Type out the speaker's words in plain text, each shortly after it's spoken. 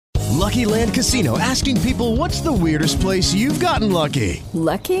Lucky Land Casino, asking people, what's the weirdest place you've gotten lucky?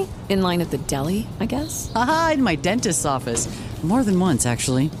 Lucky? In line at the deli, I guess? Aha, in my dentist's office. More than once,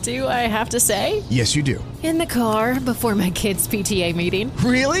 actually. Do I have to say? Yes, you do. In the car before my kids' PTA meeting.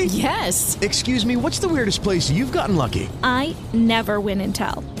 Really? Yes. Excuse me, what's the weirdest place you've gotten lucky? I never win and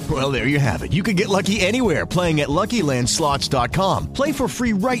tell. Well, there you have it. You can get lucky anywhere, playing at LuckyLandSlots.com. Play for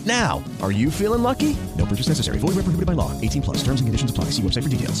free right now. Are you feeling lucky? No purchase necessary. Void where prohibited by law. 18 plus. Terms and conditions apply. See website for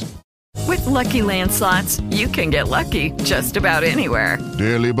details. With Lucky Land Slots, you can get lucky just about anywhere.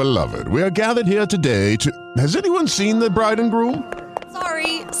 Dearly beloved, we are gathered here today to... Has anyone seen the bride and groom?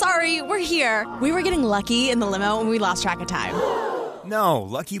 Sorry, we're here. We were getting lucky in the limo and we lost track of time. No,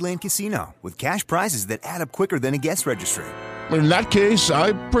 Lucky Land Casino, with cash prizes that add up quicker than a guest registry. In that case,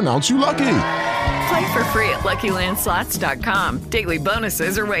 I pronounce you lucky. Play for free at LuckyLandSlots.com. Daily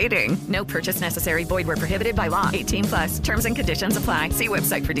bonuses are waiting. No purchase necessary. Void where prohibited by law. 18 plus. Terms and conditions apply. See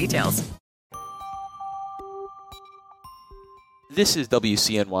website for details. This is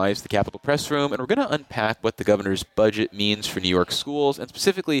WCNY's The Capitol Press Room, and we're going to unpack what the governor's budget means for New York schools, and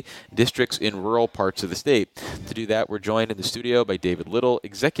specifically districts in rural parts of the state. To do that, we're joined in the studio by David Little,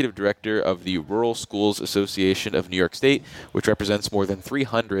 Executive Director of the Rural Schools Association of New York State, which represents more than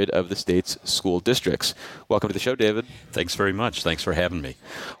 300 of the state's school districts. Welcome to the show, David. Thanks very much. Thanks for having me.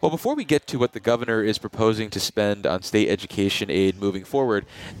 Well, before we get to what the governor is proposing to spend on state education aid moving forward,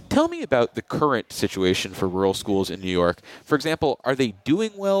 tell me about the current situation for rural schools in New York. For example, are they doing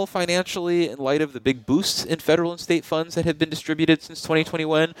well financially in light of the big boosts in federal and state funds that have been distributed since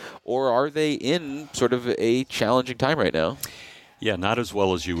 2021, or are they in sort of a challenging time right now? Yeah, not as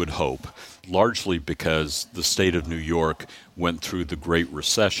well as you would hope, largely because the state of New York went through the Great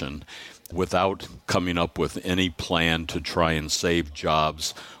Recession without coming up with any plan to try and save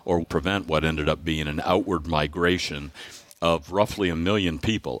jobs or prevent what ended up being an outward migration of roughly 1 million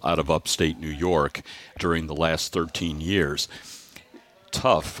people out of upstate New York during the last 13 years.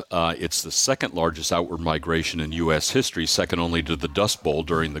 Tough. It's the second largest outward migration in U.S. history, second only to the Dust Bowl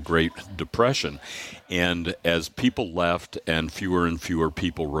during the Great Depression. And as people left and fewer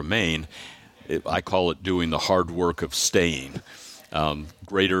people remain, I call it doing the hard work of staying.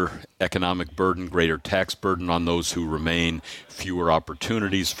 Greater economic burden, greater tax burden on those who remain, fewer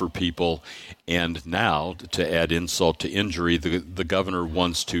opportunities for people. And now, to add insult to injury, the governor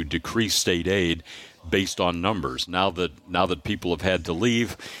wants to decrease state aid based on numbers. Now that people have had to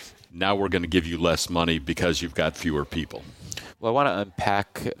leave, now we're going to give you less money because you've got fewer people. Well, I want to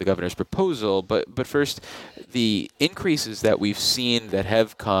unpack the governor's proposal, but first, the increases that we've seen that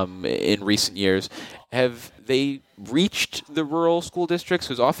have come in recent years, have they reached the rural school districts?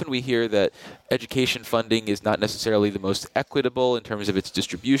 Because often we hear that education funding is not necessarily the most equitable in terms of its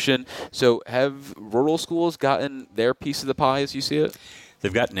distribution. So have rural schools gotten their piece of the pie as you see it?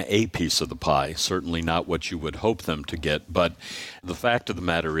 They've gotten a piece of the pie, certainly not what you would hope them to get. But the fact of the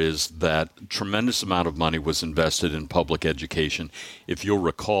matter is that a tremendous amount of money was invested in public education. If you'll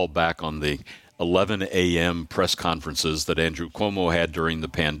recall back on the 11 a.m. press conferences that Andrew Cuomo had during the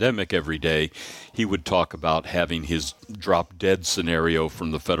pandemic every day, he would talk about having his drop-dead scenario from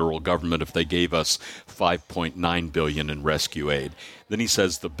the federal government if they gave us $5.9 billion in rescue aid. Then he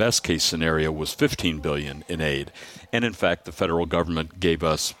says the best-case scenario was $15 billion in aid. And, in fact, the federal government gave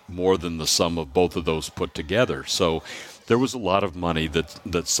us more than the sum of both of those put together. So there was a lot of money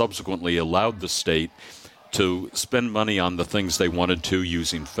that subsequently allowed the state to spend money on the things they wanted to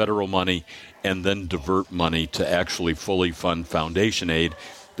using federal money and then divert money to actually fully fund foundation aid.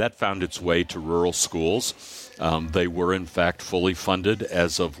 That found its way to rural schools. They were, in fact, fully funded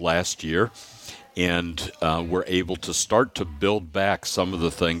as of last year and were able to start to build back some of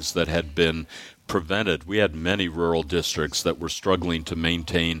the things that had been prevented. We had many rural districts that were struggling to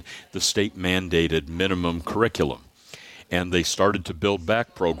maintain the state-mandated minimum curriculum. And they started to build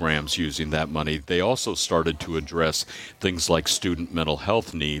back programs using that money. They also started to address things like student mental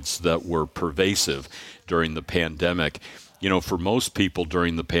health needs that were pervasive during the pandemic. You know, for most people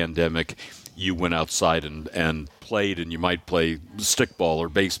during the pandemic, you went outside and played, and you might play stickball or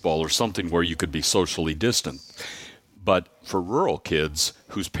baseball or something where you could be socially distant. But for rural kids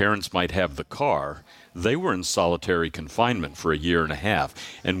whose parents might have the car, they were in solitary confinement for 1.5 years,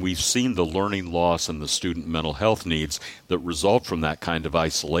 and we've seen the learning loss and the student mental health needs that result from that kind of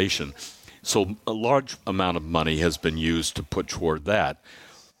isolation. So a large amount of money has been used to put toward that.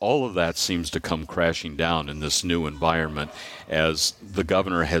 All of that seems to come crashing down in this new environment as the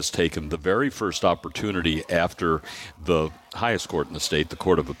governor has taken the very first opportunity after the highest court in the state, the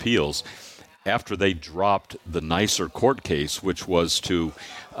Court of Appeals, after they dropped the nicer court case, which was to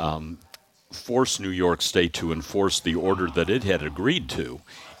force New York State to enforce the order that it had agreed to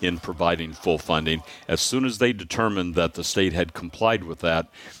in providing full funding. As soon as they determined that the state had complied with that,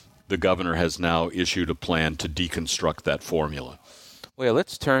 the governor has now issued a plan to deconstruct that formula. Well,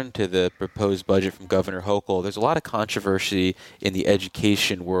 let's turn to the proposed budget from Governor Hochul. There's a lot of controversy in the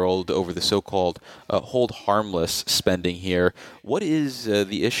education world over the so-called hold harmless spending here. What is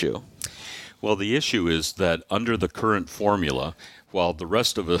the issue? Well, the issue is that under the current formula, while the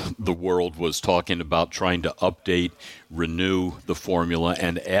rest of the world was talking about trying to update, renew the formula,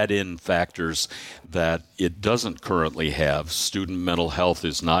 and add in factors that it doesn't currently have, student mental health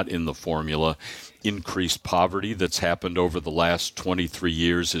is not in the formula, increased poverty that's happened over the last 23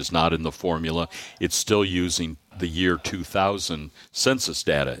 years is not in the formula. It's still using the year 2000 census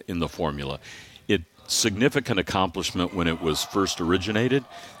data in the formula. It's significant accomplishment when it was first originated,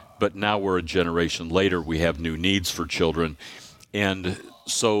 but now we're a generation later. We have new needs for children. And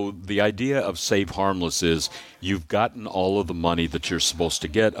so the idea of Save Harmless is you've gotten all of the money that you're supposed to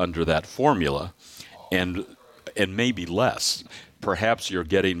get under that formula and maybe less. Perhaps you're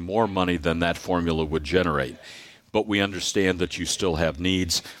getting more money than that formula would generate. But we understand that you still have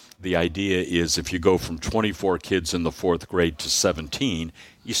needs. The idea is if you go from 24 kids in the fourth grade to 17,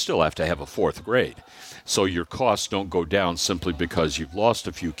 you still have to have a fourth grade. So your costs don't go down simply because you've lost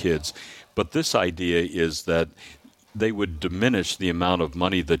a few kids. But this idea is that they would diminish the amount of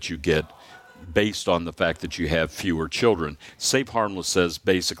money that you get based on the fact that you have fewer children. Save Harmless says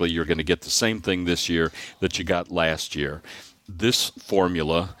basically you're going to get the same thing this year that you got last year. This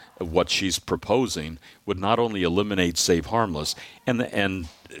formula, what she's proposing, would not only eliminate Save Harmless, and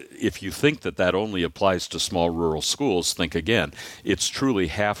if you think that only applies to small rural schools, think again. It's truly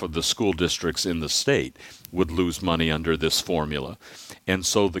half of the school districts in the state would lose money under this formula. And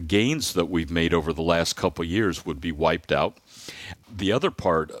so the gains that we've made over the last couple of years would be wiped out. The other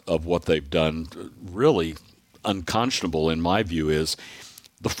part of what they've done, really unconscionable in my view, is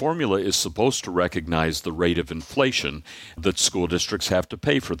the formula is supposed to recognize the rate of inflation that school districts have to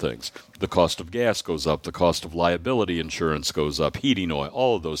pay for things. The cost of gas goes up, the cost of liability insurance goes up, heating oil,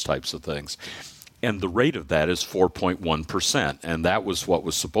 all of those types of things. And the rate of that is 4.1%, and that was what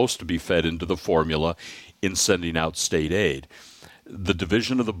was supposed to be fed into the formula in sending out state aid. The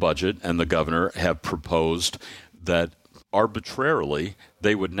division of the budget and the governor have proposed that arbitrarily,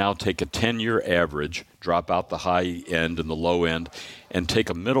 they would now take a 10-year average, drop out the high end and the low end, and take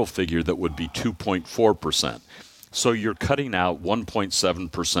a middle figure that would be 2.4%. So you're cutting out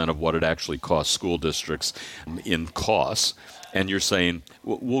 1.7% of what it actually costs school districts in costs, and you're saying,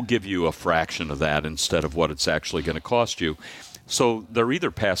 we'll give you a fraction of that instead of what it's actually going to cost you. So they're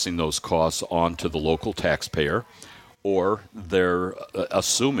either passing those costs on to the local taxpayer, or they're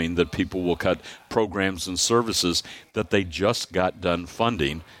assuming that people will cut programs and services that they just got done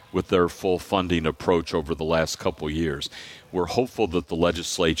funding with their full funding approach over the last couple years. We're hopeful that the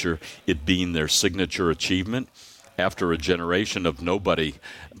legislature, it being their signature achievement, after a generation of nobody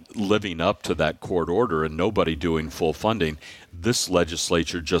living up to that court order and nobody doing full funding, this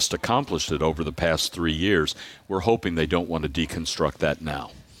legislature just accomplished it over the past 3 years. We're hoping they don't want to deconstruct that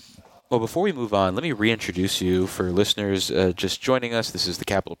now. Well, before we move on, let me reintroduce you for listeners just joining us. This is the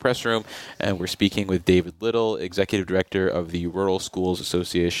Capitol Press Room, and we're speaking with David Little, Executive Director of the Rural Schools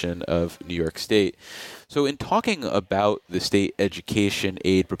Association of New York State. So in talking about the state education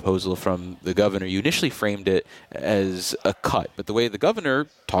aid proposal from the governor, you initially framed it as a cut. But the way the governor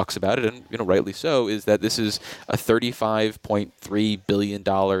talks about it, and rightly so, is that this is a $35.3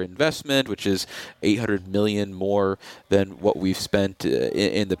 billion investment, which is $800 million more than what we've spent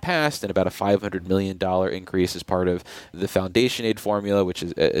in the past, and about a $500 million increase as part of the foundation aid formula, which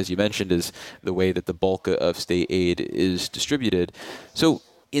is, as you mentioned, is the way that the bulk of state aid is distributed. So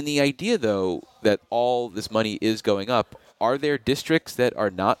in the idea, though, that all this money is going up, are there districts that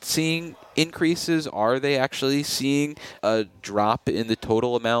are not seeing increases? Are they actually seeing a drop in the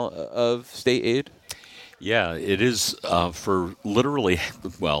total amount of state aid? Yeah, it is for literally,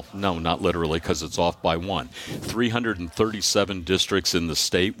 well, no, not literally, because it's off by one. 337 districts in the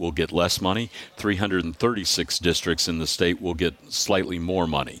state will get less money. 336 districts in the state will get slightly more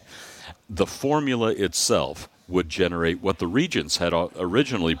money. The formula itself would generate what the regents had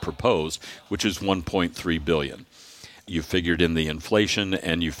originally proposed, which is $1.3 billion. You figured in the inflation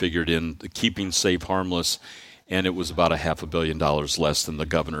and you figured in the keeping Save Harmless, and it was about $500 million less than the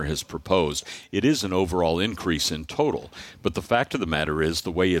governor has proposed. It is an overall increase in total, but the fact of the matter is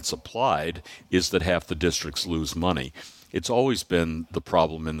the way it's applied is that half the districts lose money. It's always been the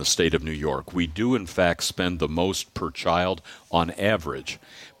problem in the state of New York. We do, in fact, spend the most per child on average,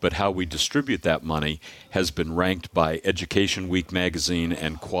 but how we distribute that money has been ranked by Education Week magazine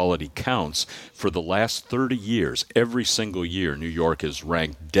and Quality Counts for the last 30 years. Every single year, New York is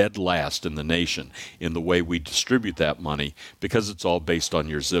ranked dead last in the nation in the way we distribute that money because it's all based on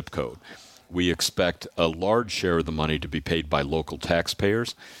your zip code. We expect a large share of the money to be paid by local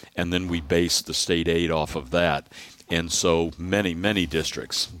taxpayers, and then we base the state aid off of that. And so many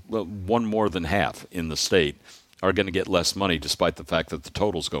districts, well, one more than half in the state, are going to get less money despite the fact that the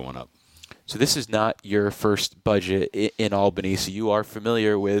total's going up. So this is not your first budget in Albany, so you are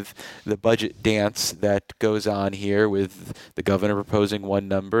familiar with the budget dance that goes on here with the governor proposing one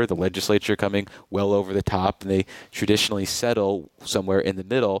number, the legislature coming well over the top, and they traditionally settle somewhere in the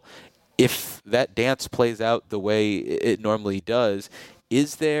middle. If that dance plays out the way it normally does,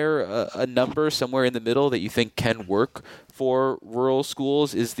 is there a number somewhere in the middle that you think can work for rural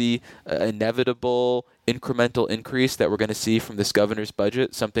schools? Is the inevitable incremental increase that we're going to see from this governor's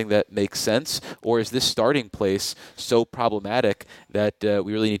budget something that makes sense? Or is this starting place so problematic that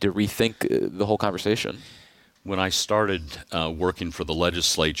we really need to rethink the whole conversation? When I started working for the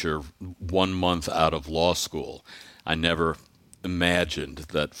legislature 1 month out of law school, I never imagined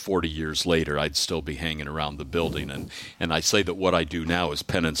that 40 years later I'd still be hanging around the building. And I say that what I do now is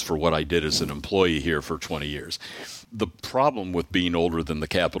penance for what I did as an employee here for 20 years. The problem with being older than the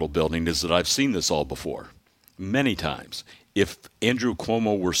Capitol building is that I've seen this all before, many times. If Andrew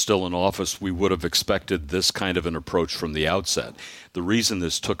Cuomo were still in office, we would have expected this kind of an approach from the outset. The reason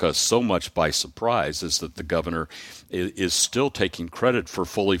this took us so much by surprise is that the governor is still taking credit for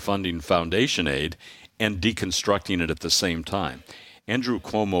fully funding foundation aid and deconstructing it at the same time. Andrew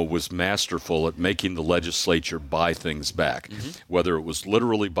Cuomo was masterful at making the legislature buy things back, whether it was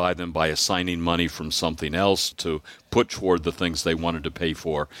literally buy them by assigning money from something else to put toward the things they wanted to pay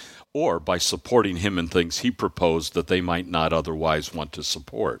for, or by supporting him in things he proposed that they might not otherwise want to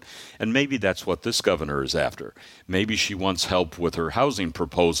support. And maybe that's what this governor is after. Maybe she wants help with her housing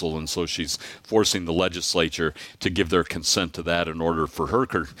proposal, and so she's forcing the legislature to give their consent to that in order for her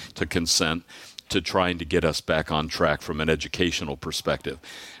to consent to trying to get us back on track from an educational perspective.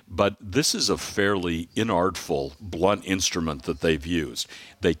 But this is a fairly inartful, blunt instrument that they've used.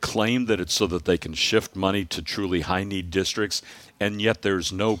 They claim that it's so that they can shift money to truly high-need districts, and yet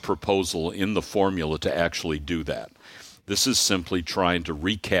there's no proposal in the formula to actually do that. This is simply trying to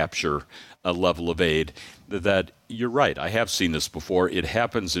recapture a level of aid that, you're right, I have seen this before. It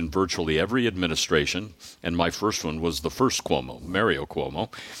happens in virtually every administration, and my first one was the first Cuomo, Mario Cuomo.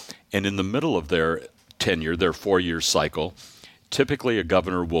 And in the middle of their tenure, their 4-year cycle, typically a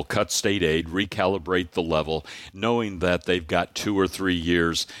governor will cut state aid, recalibrate the level, knowing that they've got 2 or 3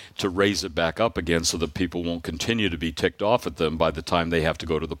 years to raise it back up again so that people won't continue to be ticked off at them by the time they have to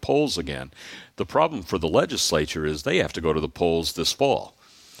go to the polls again. The problem for the legislature is they have to go to the polls this fall,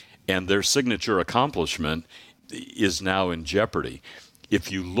 and their signature accomplishment is now in jeopardy.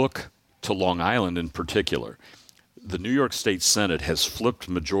 If you look to Long Island in particular, the New York State Senate has flipped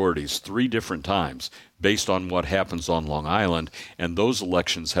majorities 3 different times based on what happens on Long Island, and those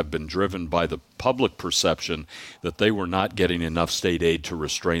elections have been driven by the public perception that they were not getting enough state aid to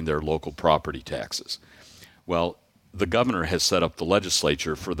restrain their local property taxes. Well, the governor has set up the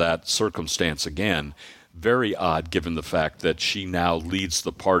legislature for that circumstance again. Very odd, given the fact that she now leads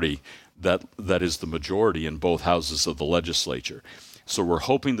the party that is the majority in both houses of the legislature. So we're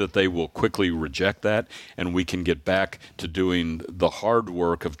hoping that they will quickly reject that, and we can get back to doing the hard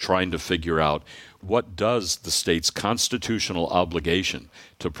work of trying to figure out what does the state's constitutional obligation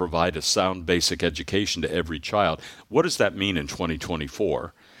to provide a sound basic education to every child, what does that mean in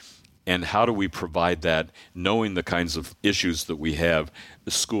 2024? And how do we provide that, knowing the kinds of issues that we have,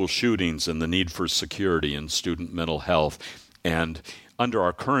 the school shootings and the need for security and student mental health. And under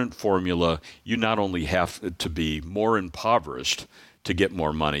our current formula, you not only have to be more impoverished to get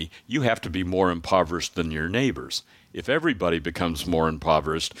more money, you have to be more impoverished than your neighbors. If everybody becomes more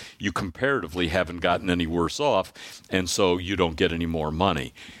impoverished, you comparatively haven't gotten any worse off, and so you don't get any more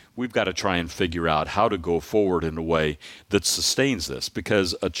money. We've got to try and figure out how to go forward in a way that sustains this,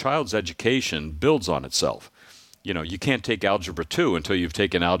 because a child's education builds on itself. You know, you can't take Algebra 2 until you've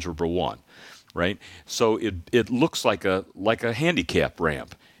taken Algebra 1, right? So it looks like a handicap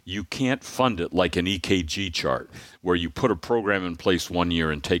ramp. You can't fund it like an EKG chart, where you put a program in place 1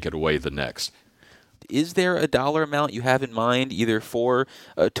 year and take it away the next. Is there a dollar amount you have in mind, either for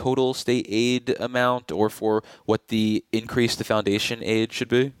a total state aid amount or for what the increase to foundation aid should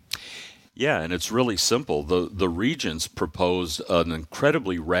be? Yeah, and it's really simple. The regents proposed an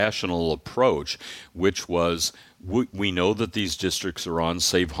incredibly rational approach, which was we know that these districts are on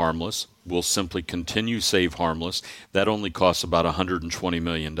Save Harmless. We'll simply continue Save Harmless. That only costs about $120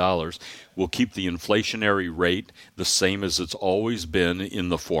 million. We'll keep the inflationary rate the same as it's always been in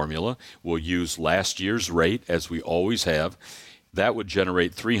the formula. We'll use last year's rate, as we always have. That would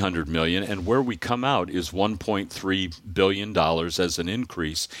generate $300 million, and where we come out is $1.3 billion as an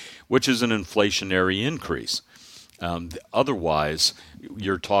increase, which is an inflationary increase. Otherwise,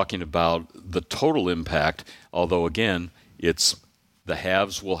 you're talking about the total impact, although, again, it's the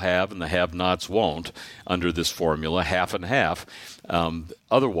haves will have and the have-nots won't under this formula, half and half.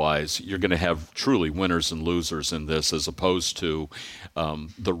 Otherwise, you're going to have truly winners and losers in this, as opposed to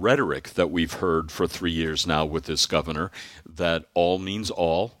the rhetoric that we've heard for 3 years now with this governor, that all means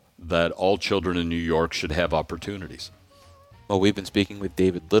all, that all children in New York should have opportunities. Well, we've been speaking with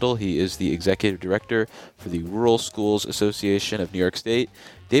David Little. He is the Executive Director for the Rural Schools Association of New York State.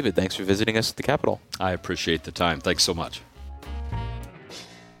 David, thanks for visiting us at the Capitol. I appreciate the time. Thanks so much.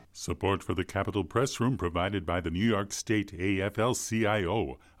 Support for the Capitol Press Room provided by the New York State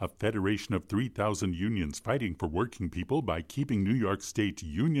AFL-CIO, a federation of 3,000 unions fighting for working people by keeping New York State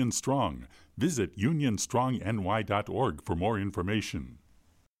union strong. Visit unionstrongny.org for more information.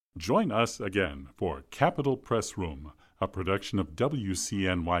 Join us again for Capitol Press Room, a production of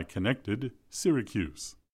WCNY Connected, Syracuse.